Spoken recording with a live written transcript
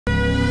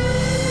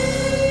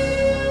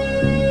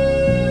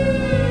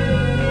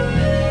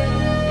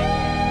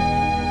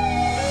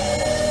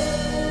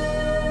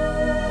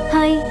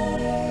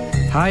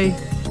Hi,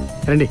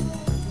 రండి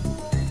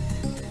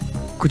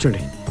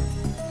కూర్చోండి.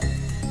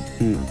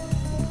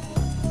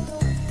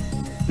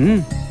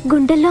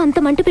 గుండెల్లో అంత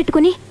మంట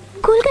పెట్టుకుని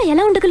కూల్గా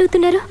ఎలా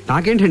ఉండగలుగుతున్నారు?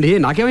 నాకేంటండి,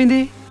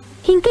 నాకేమైంది?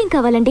 ఇంకేం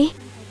కావాలండి?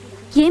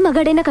 ఏ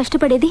మగాడైనా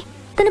కష్టపడేది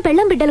తన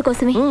పెళ్ళాం బిడ్డల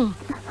కోసమే.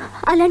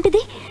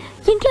 అలాంటిది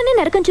ఇంట్లోనే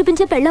నరకం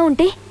చూపించే పెళ్ళాం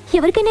ఉంటే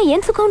ఎవరికైనా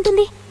ఏం సుఖం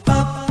ఉంటుంది?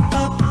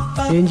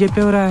 ఏం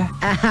చెప్పావురా?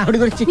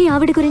 మీ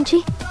ఆవిడ గురించి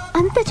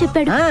అంతా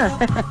చెప్పాడు.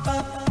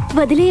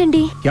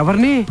 వదిలేయండి.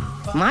 ఎవరిని?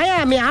 మాయా,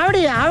 మీ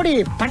ఆవిడ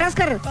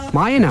పటాస్కర్.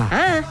 మాయనా?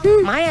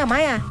 మాయా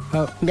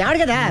మీ ఆవిడ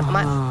కదా.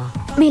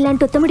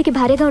 మీలాంటి ఉత్తముడికి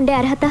భార్యగా ఉండే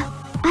అర్హత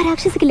ఆ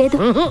రాక్షసికి లేదు.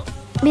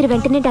 మీరు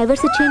వెంటనే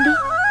డైవర్స్ ఇచ్చేయండి.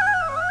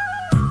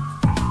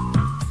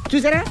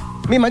 చూసారా,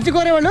 మీ మంచి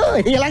కోరేవాళ్ళు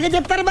ఇలాగే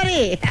చెప్తారు మరి.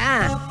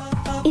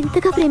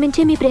 ఇంతగా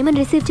ప్రేమించే మీ ప్రేమను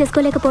రిసీవ్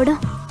చేసుకోలేకపోవడం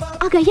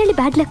ఆ గయ్యాలి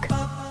బ్యాడ్ లక్.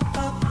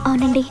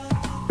 అవునండి,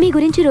 మీ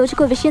గురించి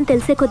రోజుకో విషయం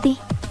తెలిసే కొద్దీ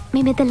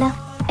మీ మీద లవ్,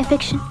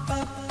 ఎఫెక్షన్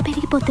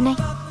పెరిగిపోతున్నాయి.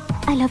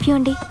 ఐ లవ్ యూ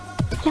అండి.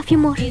 I love you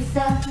more.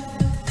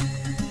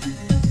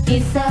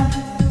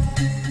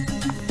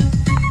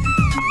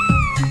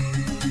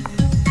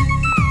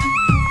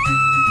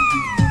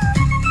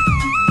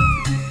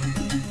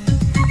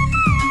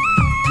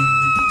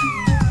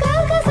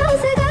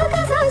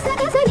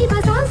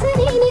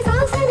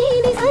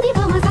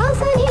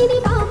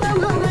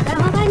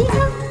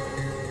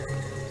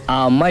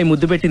 ఆ అమ్మాయి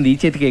ముద్దు పెట్టింది ఈ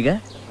చేతికేగా.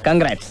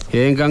 కంగ్రాట్స్.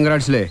 ఏం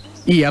కంగ్రాట్స్లే,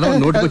 ఈ ఎదవ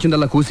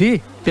నోటికొచ్చిందల్లా కూసి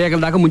పేకల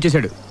దాకా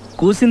ముంచేశాడు.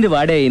 కూసింది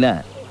వాడే అయినా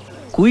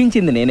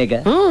కూయించింది నేనేగా.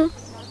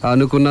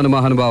 అనుకున్నాను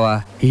మహానుభావా,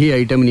 ఈ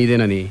ఐటెం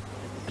నీదేనని.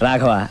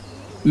 రాఘవ,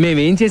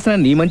 మేమేం చేసినా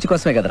నీ మంచి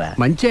కోసమే కదరా.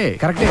 మంచే,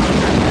 కరెక్టే.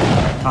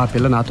 ఆ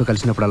పిల్ల నాతో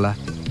కలిసినప్పుడల్లా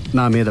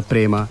నా మీద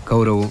ప్రేమ,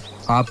 గౌరవం,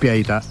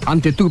 ఆప్యాయత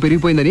అంతెత్తుకు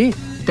పెరిగిపోయిందని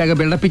తెగ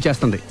బిల్డప్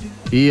ఇచ్చేస్తుంది.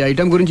 ఈ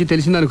ఐటెం గురించి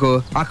తెలిసిందనుకో,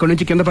 అక్కడి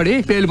నుంచి కింద పడి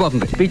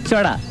పేలిపోతుంది.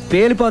 పిచ్చోడా,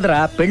 పేలిపోదరా,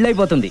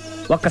 పెళ్ళైపోతుంది.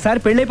 ఒక్కసారి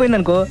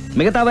పెళ్ళైపోయిందనుకో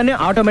మిగతావన్నీ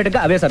ఆటోమేటిక్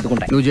గా అవే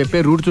సర్దుకుంటాయి. నువ్వు చెప్పే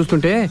రూట్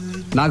చూస్తుంటే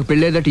నాకు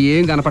పెళ్ళేదట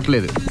ఏం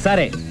కనపట్లేదు.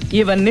 సరే,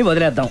 ఇవన్నీ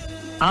వదిలేద్దాం.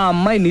 ఆ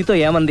అమ్మాయి నీతో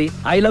ఏమంది?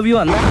 ఐ లవ్ యూ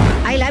అందా?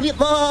 ఐ లవ్ యూ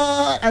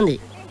అంది.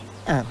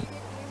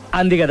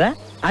 అంది కదా,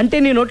 అంటే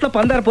నీ నోట్లో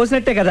పందారు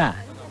పోసినట్టే కదా.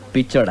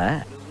 పిచ్చోడా,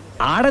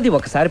 ఆడది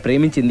ఒకసారి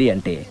ప్రేమించింది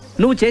అంటే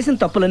నువ్వు చేసిన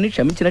తప్పులన్నీ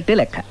క్షమించినట్టే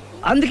లెక్క.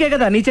 అందుకే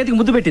కదా నీ చేతికి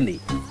ముద్దు పెట్టింది.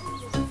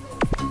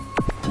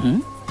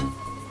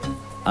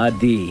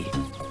 అది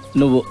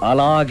నువ్వు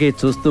అలాగే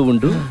చూస్తూ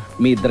ఉండు,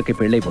 మీ ఇద్దరికి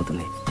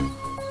పెళ్ళైపోతుంది.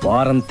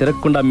 వారం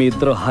తిరగకుండా మీ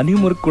ఇద్దరు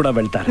హనీమూర్కి కూడా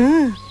వెళ్తారు.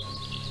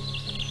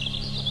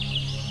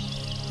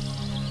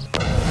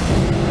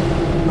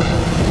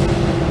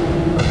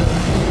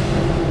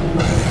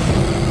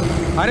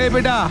 అరే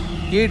బిడ్డ,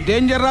 ఈ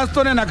డేంజర్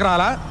రాస్తూనే నాకు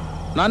రాలా?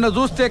 నన్ను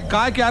చూస్తే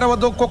కాకి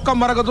అరవదు, కుక్క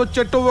మరగదు,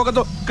 చెట్టు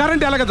ఊగదు,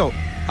 కరెంట్ ఎలగదు.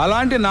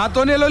 అలాంటి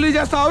నాతోనే లొల్లి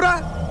చేస్తావురా?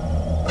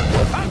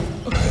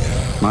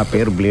 నా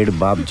పేరు బ్లేడ్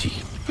బాబ్జీ.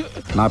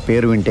 నా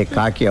పేరు వింటే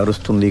కాకి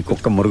అరుస్తుంది,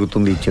 కుక్క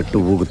మురుగుతుంది, చెట్టు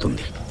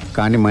ఊగుతుంది.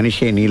 కానీ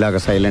మనిషే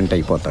నీలాగా సైలెంట్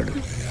అయిపోతాడు.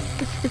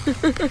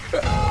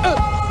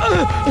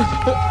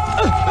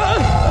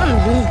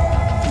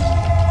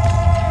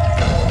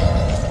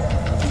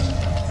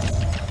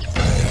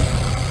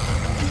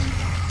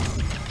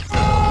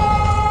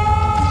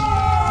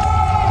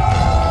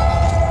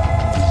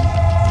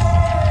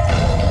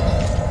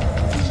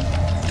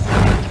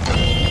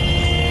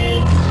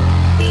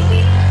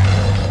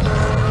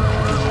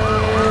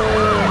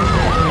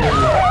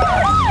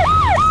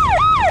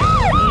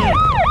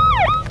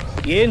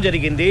 ఏం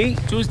జరిగింది?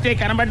 చూస్తే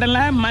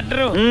కనబడ్డంలా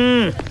మర్డరు.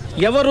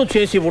 ఎవరు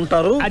చేసి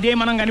ఉంటారు? అదే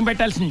మనం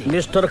కనిపెట్టాల్సింది.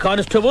 Mister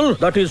constable,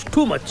 that is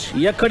too much.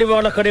 ఎక్కడి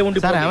వాళ్ళక్కడే ఉండి.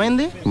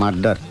 ఏమైంది?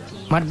 మర్డర్.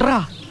 మడ్రా?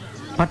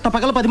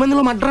 పట్టపగల 10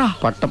 మందిలో మడ్రా?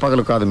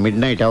 పట్టపగలు కాదు,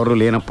 మిడ్ నైట్ ఎవరు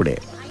లేనప్పుడే.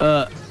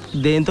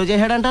 దేంతో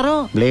చేశాడంటారు?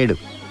 బ్లేడ్.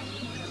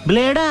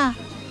 బ్లేడా?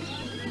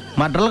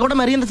 మడ్రలు కూడా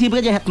మరీ ఇంత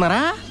చీప్గా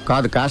చేస్తున్నారా?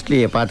 కాదు, కాస్ట్లీ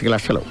 25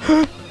 లక్షలు.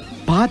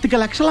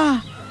 25 లక్షలా?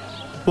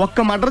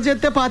 ఒక్క మడ్ర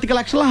చేస్తే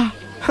 25 లక్షలా?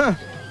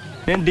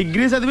 నేను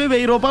డిగ్రీ చదివి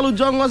 1000 రూపాయలు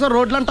ఉద్యోగం కోసం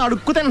రోడ్లంతా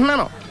అడుక్కు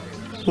తింటున్నాను.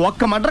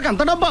 ఒక్క మడ్రకు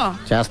అంత డబ్బా?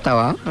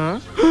 చేస్తావా?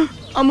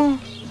 అమ్మో,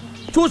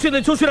 చూసింది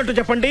చూసినట్టు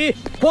చెప్పండి.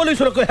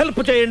 పోలీసులకు హెల్ప్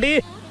చేయండి.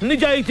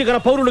 నిజాయితీ గల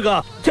పౌరులుగా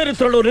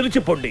చరిత్రలో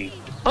నిలిచిపోండి.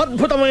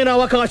 అద్భుతమైన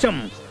అవకాశం.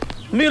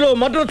 మీలో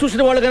మర్డర్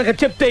చూసిన వాళ్ళు కనుక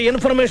చెప్తే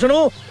ఇన్ఫర్మేషన్,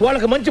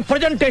 వాళ్ళకి మంచి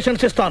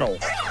ప్రజెంటేషన్స్ ఇస్తాను.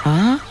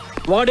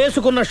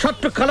 వాడేసుకున్న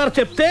షర్ట్ కలర్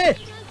చెప్తే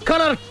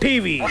కలర్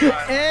టీవీ,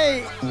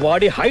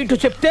 వాడి హైట్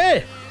చెప్తే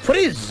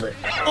ఫ్రిజ్,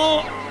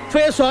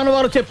 ఫేస్ ఆన్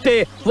వారు చెప్తే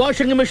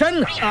వాషింగ్ మిషన్,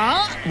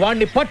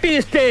 వాడిని పట్టి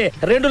ఇస్తే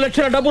 2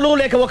 లక్షల డబ్బులు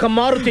లేక ఒక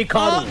మారుతి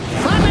కారు.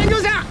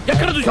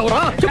 ఎక్కడ చూసావురా?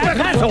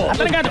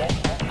 కాదు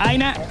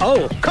ఆయన. Oh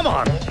come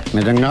on.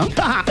 నిజంగా?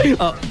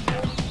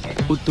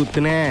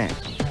 ఉత్తునే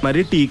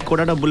మరి టీకి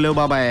కూడా డబ్బులు లేవు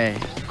బాబాయ్.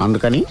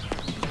 అందుకని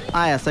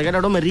ఆ ఎస్ఐ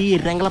గారు మరీ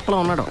ఎర్రంగలప్పలో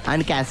ఉన్నాడు,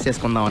 ఆయన క్యాష్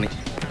చేసుకుందామని.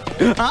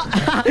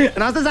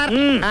 నమస్తే సార్.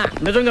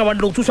 నిజంగా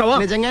వాడిని నువ్వు చూసావా?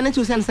 నిజంగానే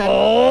చూశాను సార్.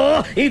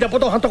 ఈ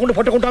దెబ్బతో హంతకుండా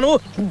పట్టుకుంటాను,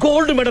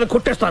 గోల్డ్ మెడల్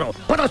కొట్టేస్తాను.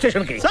 పటా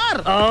స్టేషన్ కి. సార్,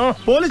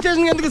 పోలీస్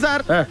స్టేషన్ ఎందుకు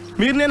సార్?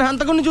 మీరు నేను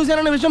హంతకుడిని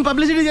చూశానన్న విషయం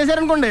పబ్లిసిటీ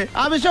చేశారనుకోండి,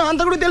 ఆ విషయం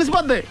హంతకుడికి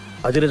తెలిసిపోద్ది.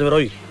 అది నిజమే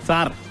రోయ్.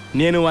 సార్,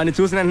 నేను వాడిని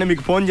చూసిన వెంటనే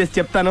మీకు ఫోన్ చేసి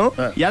చెప్తాను.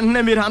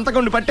 వెంటనే మీరు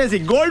హంతకుండా పట్టేసి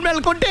గోల్డ్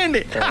మెడల్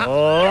కొట్టేయండి. ఓ,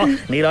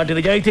 నీలాంటి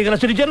నిజాయితీ గల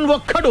సిటిజన్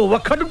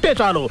ఒక్కడుంటే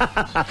చాలు.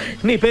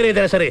 నీ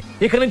పేరేదైనా సరే,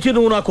 ఇక నుంచి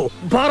నువ్వు నాకు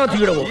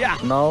భారతీయుడవు,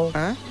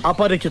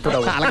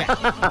 అపరిచితుడవు.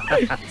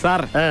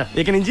 సార్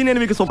ఇక నుంచి నేను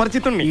మీకు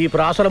సుపరిచితుణ్ణి. ఈ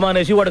ప్రాసలు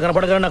మానేసి వాడు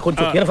కనపడగానే నాకు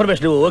కొంచెం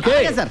ఇన్ఫర్మేషన్ ఇవ్వు, ఓకే?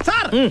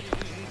 సార్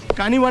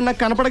కానీ వాడు నాకు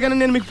కనపడగానే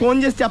నేను మీకు ఫోన్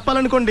చేసి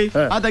చెప్పాలనుకోండి,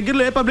 ఆ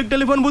దగ్గరలో ఏ పబ్లిక్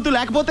టెలిఫోన్ బూత్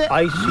లేకపోతే.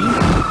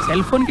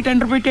 సెల్ ఫోన్ కి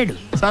టెండర్ పెట్టాడు.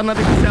 సార్ నా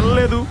దగ్గర సెల్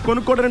లేదు,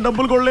 కొనుక్కోవడానికి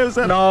డబ్బులు కూడా లేవు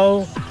సార్.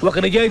 ఒక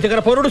నిజాయితీ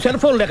గల పౌరుడు సెల్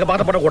ఫోన్ లేక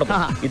బాధపడకూడదు.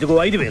 ఇదిగో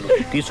 5,000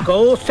 తీసుకో,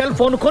 సెల్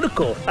ఫోన్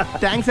కొనుక్కో.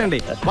 థ్యాంక్స్ అండి.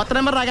 కొత్త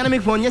నెంబర్ రాగానే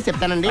మీకు ఫోన్ చేసి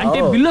చెప్తానండి.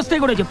 అంటే బిల్లు వస్తే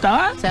కూడా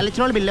చెప్తావా? సెల్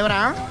ఇచ్చిన వాళ్ళు బిల్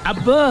ఎవరా?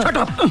 అబ్బో,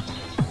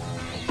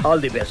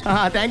 all the best.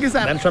 Thank you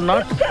sir. Tension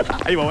not.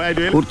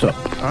 కూర్చో.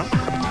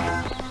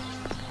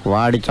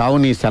 వాడి చావు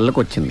నీ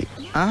సెల్లకు వచ్చింది.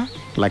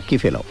 Lucky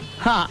fellow.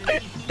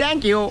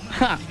 Thank you.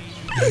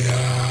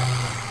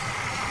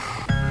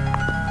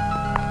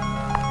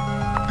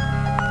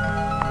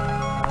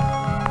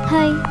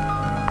 Hi.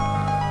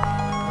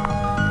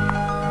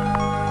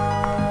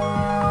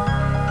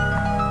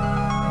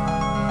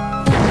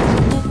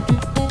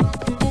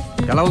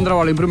 ఎలా ఉందిరా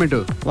వాళ్ళ ఇంప్రూవ్మెంట్?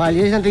 వాళ్ళు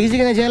చేసినంత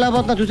ఈజీగా నేను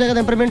చేయలేకపోతున్నా, చూసే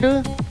కదా ఇంప్రూవ్మెంట్.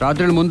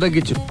 రాత్రి ముందు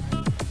తగ్గించు.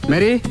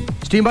 మరి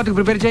స్టీమ్ బాత్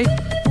ప్రిపేర్ చేయి.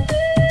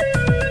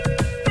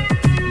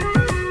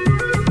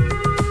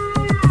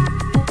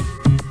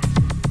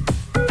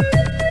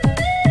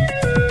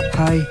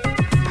 హాయ్.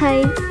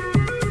 హాయ్.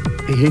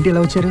 ఏంటి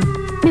ఎలా వచ్చారు?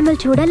 మిమ్మల్ని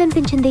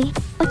చూడాలనిపించింది,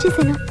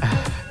 వచ్చేసాను.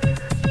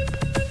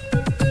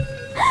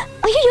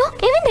 అయ్యో,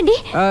 ఏమైందండి?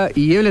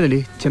 ఏం లేదండి,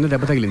 చిన్న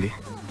దెబ్బ తగిలింది.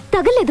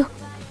 తగలేదు.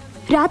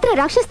 రాత్రి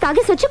రాక్షస్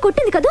తాగేసి వచ్చి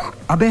కొట్టింది కదా?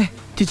 అబ్బే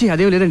చిచి,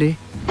 అదేం లేదండి.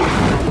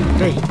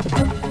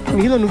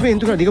 మీలో నువ్వే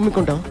ఎందుకు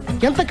దిగమ్ముకుంటావు?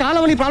 ఎంత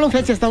కాలం నీ ప్రాబ్లం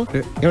ఫేస్ చేస్తావు?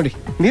 ఏమండి,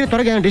 మీరు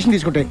త్వరగా డెసిషన్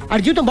తీసుకుంటే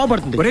ఆడి జీవితం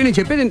బాగుపడుతుంది. ఒరేయ్, నేను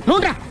చెప్పేది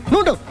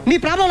నువ్వు నీ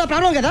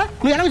ప్రాబ్లం కదా,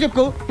 నువ్వు ఎలాగో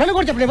చెప్పుకో, నన్ను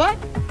కూడా చెప్పలేవా?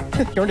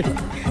 ఏమండి,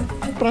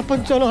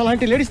 ప్రపంచంలో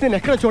అలాంటి లేడీస్ నేను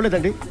ఎక్కడ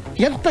చూడలేదండి.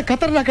 ఎంత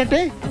ఖతర్నాకంటే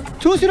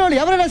చూసిన వాళ్ళు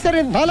ఎవరైనా సరే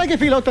నాలాగే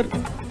ఫీల్ అవుతారు.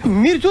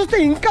 మీరు చూస్తే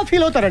ఇంకా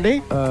ఫీల్ అవుతారండి.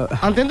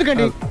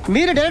 అంతెందుకండి,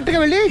 మీరు డైరెక్ట్ గా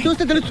వెళ్ళి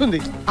చూస్తే తెలుస్తుంది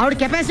ఆవిడ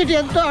కెపాసిటీ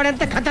ఎంతో,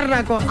 ఆవిడెంత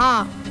ఖతర్నాకో.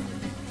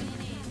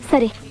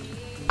 సరే,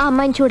 ఆ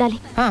అమ్మాయిని చూడాలి.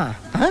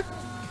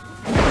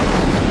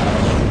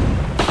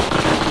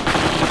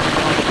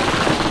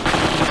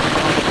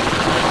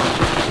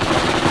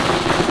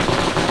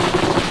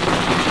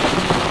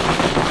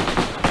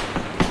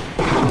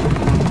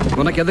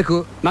 మనకెదకు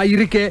నా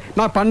ఇరికే,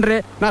 నా పండ్రే,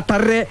 నా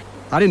తర్రే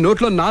అని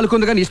నోట్లో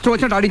నాలుగుంది కానీ ఇష్టం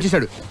వచ్చినట్టు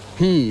ఆడించేశాడు.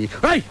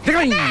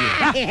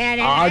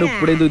 ఆడు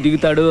ఇప్పుడు ఎందుకు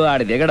దిగుతాడు?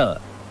 ఆడు దిగడు.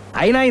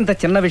 అయినా ఇంత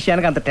చిన్న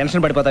విషయానికి అంత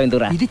టెన్షన్ పడిపోతావు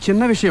ఎందుకురా? ఇది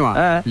చిన్న విషయమా?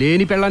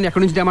 లేని పెళ్ళాన్ని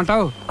ఎక్కడి నుంచి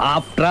తేమంటావు?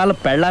 ఆఫ్టర్ ఆల్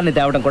పెళ్ళాన్ని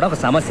తేవడం కూడా ఒక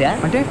సమస్య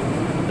అంటే?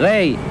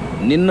 రేయ్,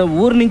 నిన్ను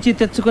ఊరు నుంచి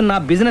తెచ్చుకున్న నా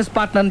బిజినెస్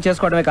పార్ట్నర్ని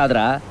చేసుకోవడమే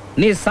కాదురా,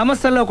 నీ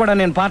సమస్యల్లో కూడా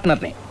నేను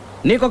పార్ట్నర్ని.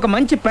 నీకు ఒక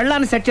మంచి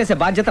పెళ్ళాన్ని సెట్ చేసే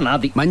బాధ్యత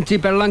నాది. మంచి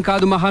పెళ్ళం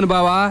కాదు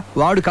మహానుభావా,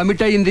 వాడు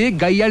కమిట్ అయ్యింది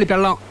గయ్యాళి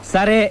పెళ్ళం.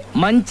 సరే,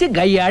 మంచి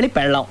గయ్యాళి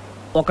పెళ్ళాం.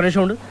 ఒక్క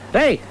నిమిషం ఉండు.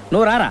 రేయ్,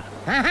 నువ్వు రారా.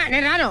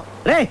 నేను రాను.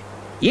 రేయ్,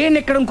 ఈయన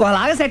ఇక్కడ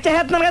ఇంకోలాగా సెట్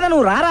చేస్తున్నాను కదా,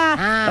 నువ్వు రారా.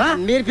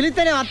 మీరు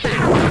పిలిస్తేనే వస్తా.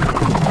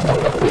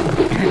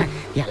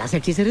 ఎలా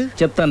సెట్ చేశారు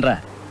చెప్తాను రా.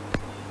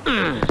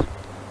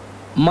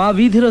 మా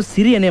వీధిలో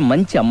సిరి అనే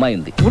మంచి అమ్మాయి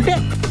ఉంది. ఉంటే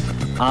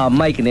ఆ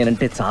అమ్మాయికి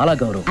నేనంటే చాలా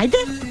గౌరవం.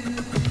 అయితే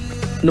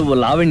నువ్వు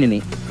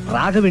లావణ్యని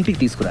రాఘవింటికి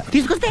తీసుకురా.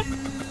 తీసుకొస్తే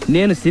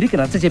నేను సిరికి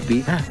నచ్చ చెప్పి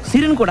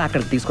సిరిని కూడా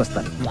అక్కడికి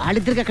తీసుకొస్తాను.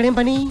 వాళ్ళిద్దరికి అక్కడేం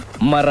పని?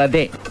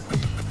 మరదే,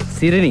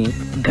 సిరిని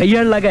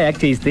గయ్యాళ్ళలాగా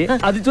యాక్ట్ చేయిస్తే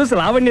అది చూసి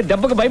లావణ్య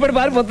దెబ్బకు భయపడి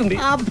పారిపోతుంది.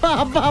 అబ్బా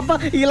అబ్బా అబ్బా,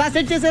 ఇలా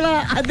సెట్ చేసేలా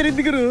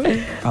అద్దరెందుకు?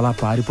 అలా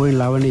పారిపోయిన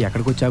లావణ్ణి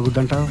ఎక్కడికి వచ్చి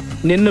ఆగుద్దంటావు?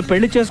 నిన్ను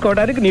పెళ్లి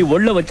చేసుకోవడానికి నీ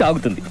ఒళ్ళో వచ్చి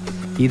ఆగుతుంది.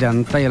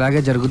 ఇదంతా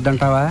ఇలాగే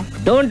జరుగుద్దంటావా?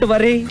 Don't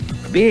worry,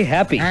 be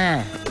happy.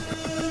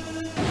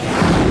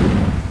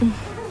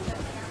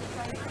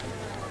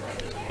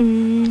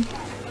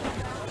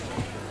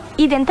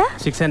 ఇదెంత?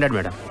 600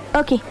 మేడం.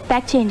 ఓకే,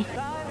 ప్యాక్ చేయండి.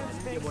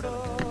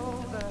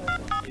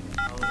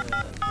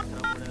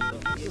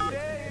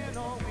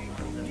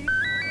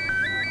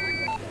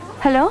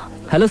 Hello.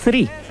 Hello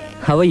Siri,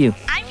 how are you?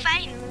 I am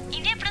fine.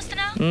 India ఎప్పుడు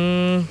వస్తున్నావు?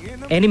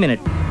 Any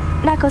minute.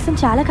 నా కోసం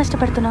చాలా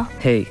కష్టపడుతున్నావు.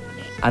 హే,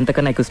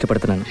 అంతకన్నా ఎక్కువ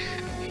ఇష్టపడుతున్నాను.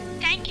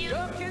 Thank you.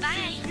 By.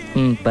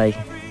 By,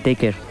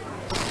 take care.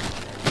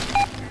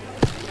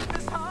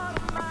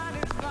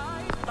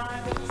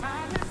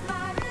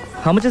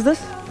 How much is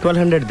this?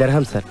 1200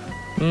 dirham, sir.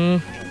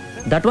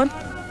 That one?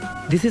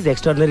 This is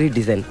extraordinary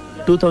design.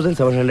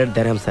 2700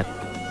 dirham, sir.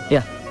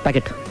 Yeah, pack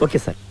it. Okay,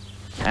 sir.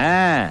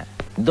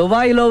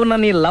 దుబాయ్లో ఉన్న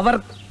నీ లవర్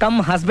కమ్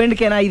హస్బెండ్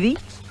కేనా ఇది?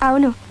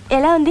 అవును.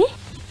 ఎలా ఉంది?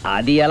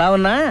 అది ఎలా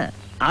ఉన్నా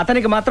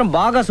అతనికి మాత్రం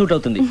బాగా సూట్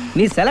అవుతుంది.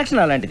 నీ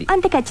సెలక్షన్ అలాంటిది.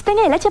 అంత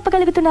ఖచ్చితంగా ఎలా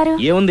చెప్పగలుగుతున్నారు?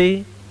 ఏముంది,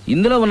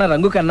 ఇందులో ఉన్న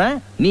రంగు కన్నా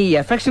నీ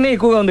ఎఫెక్షనే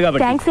ఎక్కువగా ఉంది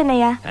కాబట్టి. థాంక్స్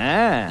అన్నయ్య.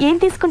 ఏం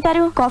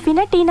తీసుకుంటారు,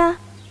 కాఫీనా టీనా?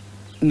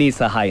 నీ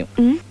సహాయం.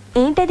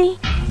 ఏంటది?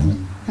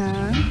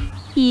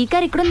 ఈ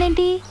కార్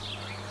ఇక్కడుందేంటి?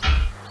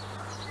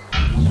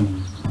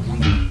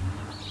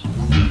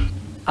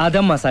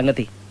 అదమ్మా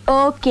సంగతి.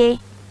 ఓకే,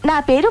 నా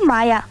పేరు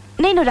మాయా.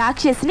 నేను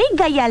రాక్షసిని,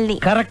 గయ్యాల్ని.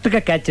 కరెక్ట్ గా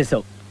క్యాచ్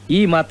చేసావు. ఈ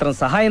మాత్రం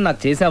సహాయం నాకు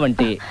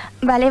చేసావంటే.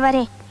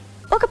 భలేవరే.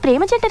 ఒక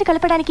ప్రేమ జంటను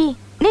కలపడానికి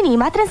నేను ఈ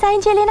మాత్రం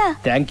సాయం చేయలేనా?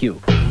 Thank you.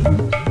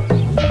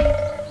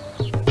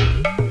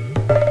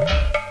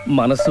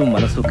 మనసు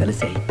మనసు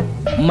కలిసాయి,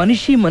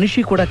 మనిషి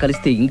మనిషి కూడా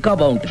కలిస్తే ఇంకా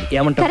బాగుంటుంది.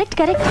 ఏమంటావు? Correct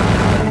correct.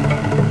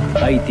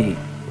 అయితే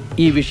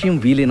ఈ విషయం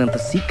వీలైనంత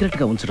సీక్రెట్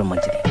గా ఉంచడం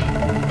మంచిది.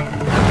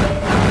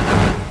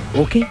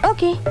 Okay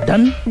okay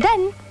done.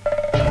 Done.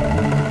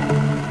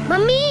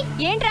 Mummy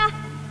ఏంట్రా?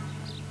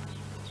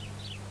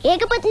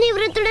 ఏకపత్ని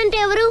వృత్తుడంటే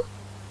ఎవరు?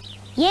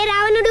 ఏ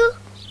రావణుడు,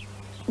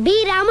 బి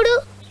రాముడు,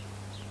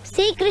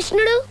 సి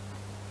కృష్ణుడు,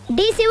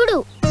 డి శివుడు.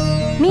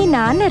 మీ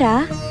నాన్నరా?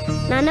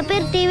 నాన్న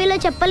పేరు టీవీలో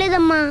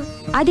చెప్పలేదమ్మా.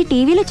 అది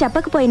టీవీలో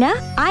చెప్పకపోయినా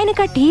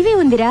ఆయనకా టీవీ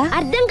ఉందిరా.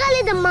 అర్థం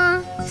కాలేదమ్మా.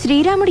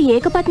 శ్రీరాముడు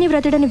ఏకపత్ని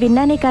వ్రతుడని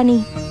విన్నానే కాని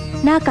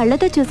నా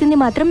కళ్ళతో చూసింది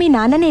మాత్రం మీ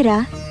నాన్ననేరా.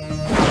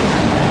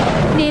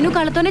 నేను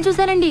కళ్ళతోనే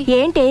చూశానండి.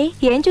 ఏంటే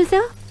ఏం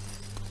చూసావు?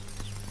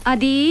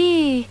 అది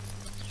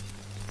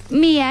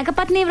మీ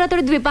ఏకపత్ని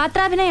వ్రతుడు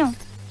ద్విపాత్రాభినయం.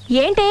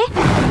 ఏంటే?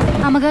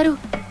 అమ్మగారు,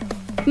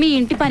 మీ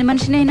ఇంటి పని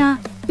మనిషినైనా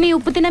మీ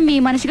ఉప్పు తిన్న మీ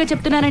మనిషిగా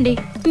చెప్తున్నానండి.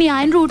 మీ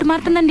ఆయన రూట్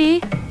మారుతుందండి.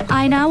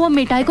 ఆయన ఓ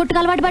మిఠాయి కొట్టుకు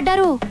అలవాటు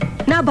పడ్డారు.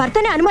 నా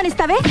భర్తని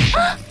అనుమానిస్తావే?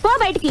 పో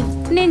బయటికి.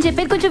 నేను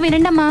చెప్పేది కొంచెం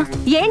వినండి అమ్మా.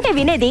 ఏంటే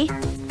వినేది?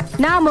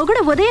 నా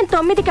మొగుడు ఉదయం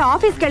 9కి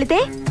ఆఫీస్కి వెళితే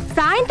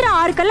సాయంత్రం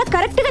 6 కల్లా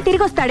కరెక్ట్ గా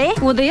తిరిగి వస్తాడే.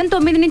 ఉదయం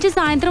 9 నుంచి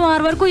సాయంత్రం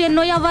 6 వరకు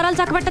ఎన్నో వ్యవహారాలు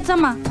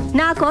చక్కబెట్టచ్చమ్మా.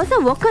 నా కోసం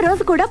ఒక్క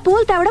రోజు కూడా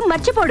పూలు తేవడం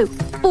మర్చిపోడు.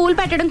 పూలు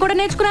పెట్టడం కూడా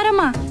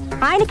నేర్చుకున్నారమ్మా.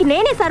 ఆయనకి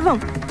నేనే సర్వం.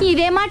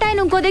 ఇదే మాట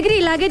ఆయన ఇంకో దగ్గర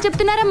ఇలాగే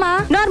చెప్తున్నారమ్మా.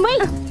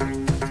 నార్మల్.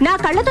 నా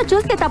కళ్ళతో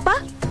చూస్తే తప్ప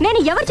నేను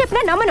ఎవరు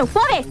చెప్పినా నమ్మను.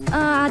 పోవే.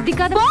 అది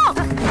కాదు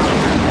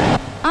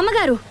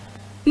అమ్మగారు,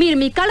 మీరు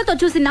మీ కళ్ళతో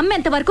చూసి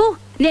నమ్మేంత వరకు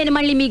నేను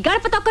మళ్ళీ మీ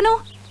గడప తొక్కను,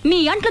 మీ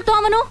అంట్లు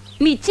తోమను,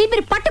 మీ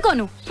చీపిరి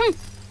పట్టుకోను.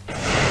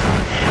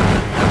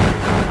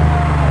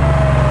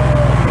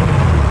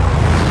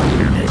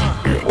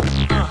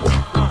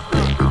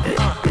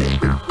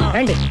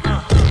 రండి.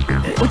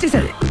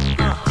 వచ్చేసారు.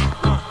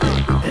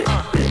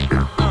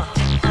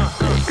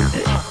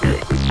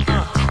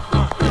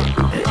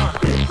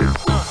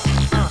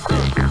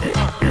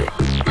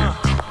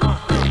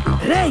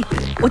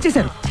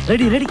 వచ్చేసారు.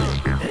 Ready ready.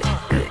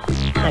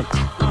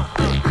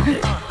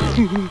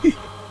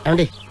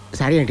 ఏమండి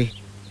సారీ అండి,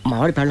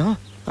 మామిడి పెళ్ళం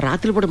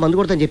రాత్రిపూట మందు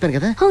కొడతాను చెప్పాను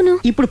కదా. అవును.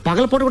 ఇప్పుడు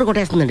పగలపూట కూడా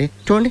కొట్టేస్తుందండి.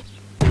 చూడండి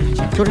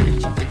చూడండి.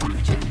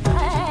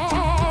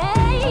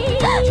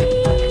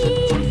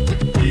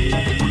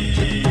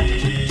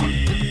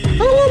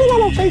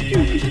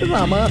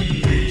 రామా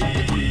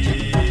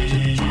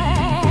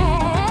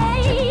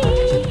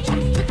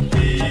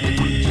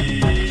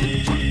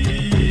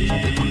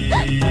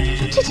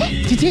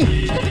చిచి.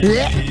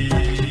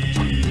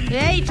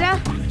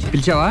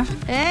 పిలిచావా?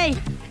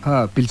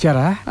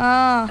 పిలిచారా?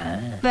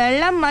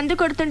 వెళ్ళం మందు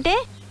కొడుతుంటే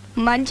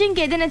మంచి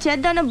ఇంకేదైనా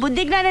చేద్దామన్న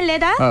బుద్ధి జ్ఞానం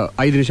లేదా?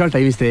 5 నిమిషాలు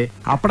టైం ఇస్తే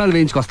అప్పడాలు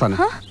వేయించుకొస్తాను.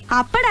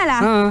 అప్పడాలా?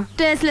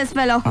 Tasteless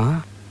fellow.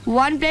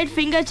 1 plate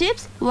finger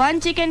chips, 1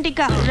 chicken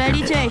tikka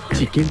ready చేయి.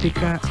 చికెన్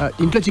టిక్కా?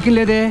 ఇంట్లో చికెన్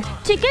లేదే.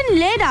 చికెన్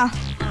లేదా?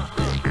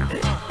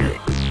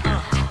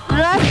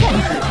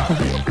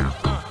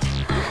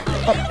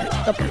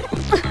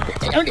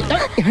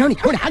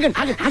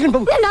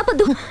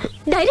 నాపద్దు.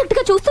 డైరెక్ట్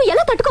గా చూస్తూ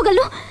ఎలా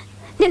తట్టుకోగలను?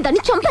 నేను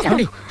దాన్ని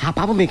చంపేస్తాను. ఆ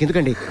పాపం మీకు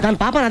ఎందుకండి? దాని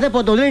పాపం అదే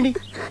పోతుంది, వదిలేండి.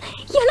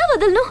 ఎలా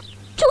వదలను?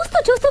 చూస్తూ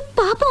చూస్తూ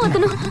పాపం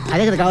అతను.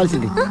 అదే కదా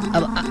కావాల్సింది.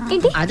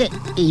 ఏంటి? అదే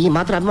ఈ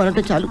మాత్రం అభిమానం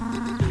అంటే చాలు.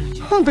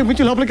 అంతకు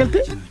మించి లోపలికి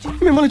వెళ్తే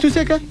మిమ్మల్ని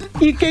చూసాక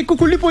ఈ కేక్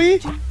కుళ్ళిపోయి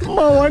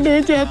మా వాడిని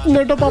ఏం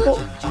చేస్తుందంటో పాపం.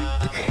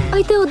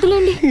 అయితే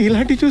వద్దులేండి.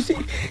 ఇలాంటి చూసి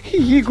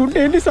ఈ గుండె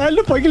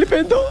ఎన్నిసార్లు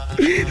పగిలిపోయిందో.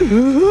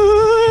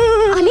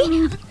 Ali,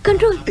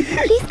 control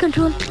please,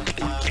 control.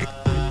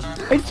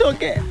 It's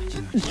okay.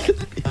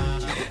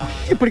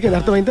 ఇప్పటికేది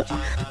అర్థమైందా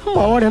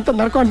మా వాడు ఎంత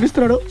నరకం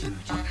అనిపిస్తున్నాడు?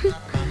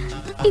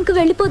 ఇంక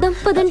వెళ్ళిపోదాం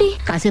పదండి.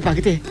 కాసేపు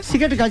ఆగితే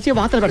సిగరెట్ కాల్చి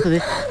వాతలు పెడుతుంది.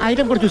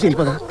 ఐటమ్ కూడా చూసి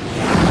వెళ్ళిపోదాం.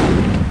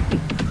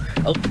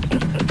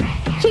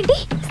 ఏంటి,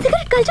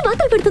 సిగరెట్ కాల్చి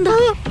వాతలు పెడుతుందా?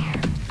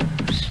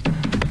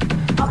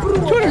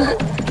 చూడండి.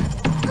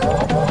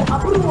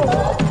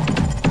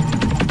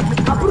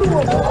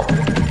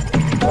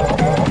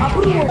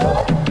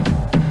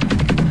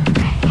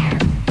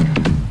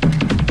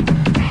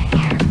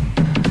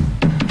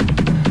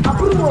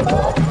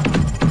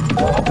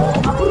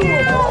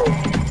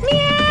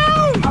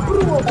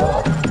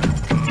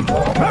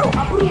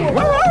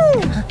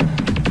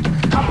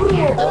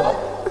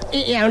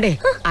 ఏమండి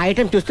ఆ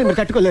ఐటమ్ చూస్తే మీరు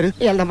తట్టుకోలేరు.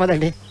 వెళ్దాం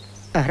పదండి.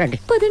 రండి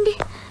పదండి.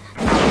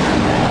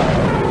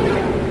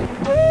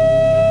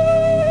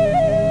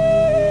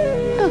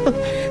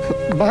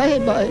 Bye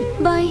bye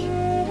bye.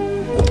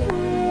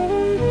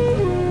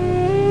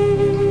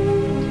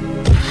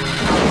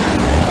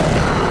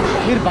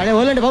 మీరు పడే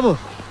వాళ్ళండి బాబు.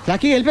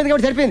 లక్కీ వెళ్ళిపోయింది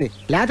కాబట్టి సరిపోయింది,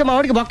 లేకపోతే మా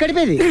వాడికి బొక్క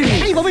అడిపోయింది.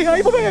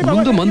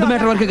 ముందు మందు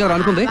మ్యాటర్ వరకే కదా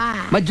అనుకుంది,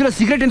 మధ్యలో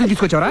సిగరెట్ ఎందుకు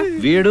తీసుకొచ్చావరా?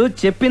 వీడు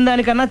చెప్పిన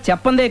దానికన్నా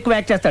చెప్పందే ఎక్కువ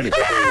యాక్ట్ చేస్తాడు.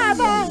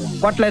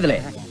 కొట్టలేదులే,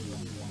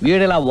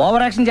 వీడు ఇలా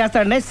ఓవర్ యాక్షన్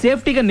చేస్తాడనే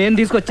సేఫ్టీగా నేను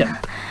తీసుకొచ్చాను.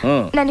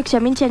 నన్ను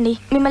క్షమించండి,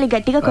 మిమ్మల్ని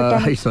గట్టిగా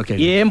కొట్టాను.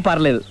 ఏం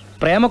పర్లేదు,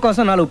 ప్రేమ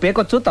కోసం 4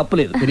 పేకొచ్చు,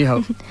 తప్పులేదు.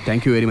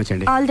 థ్యాంక్ యూ వెరీ మచ్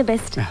అండి. All the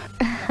best.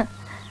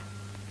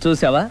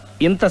 చూసావా,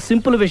 ఇంత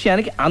సింపుల్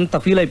విషయానికి అంత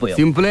ఫీల్ అయిపోయావు.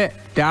 సింపులే,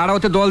 తేడా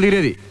అవుతే దోల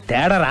తీరేది.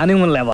 తేడా రానివ్వలేవా?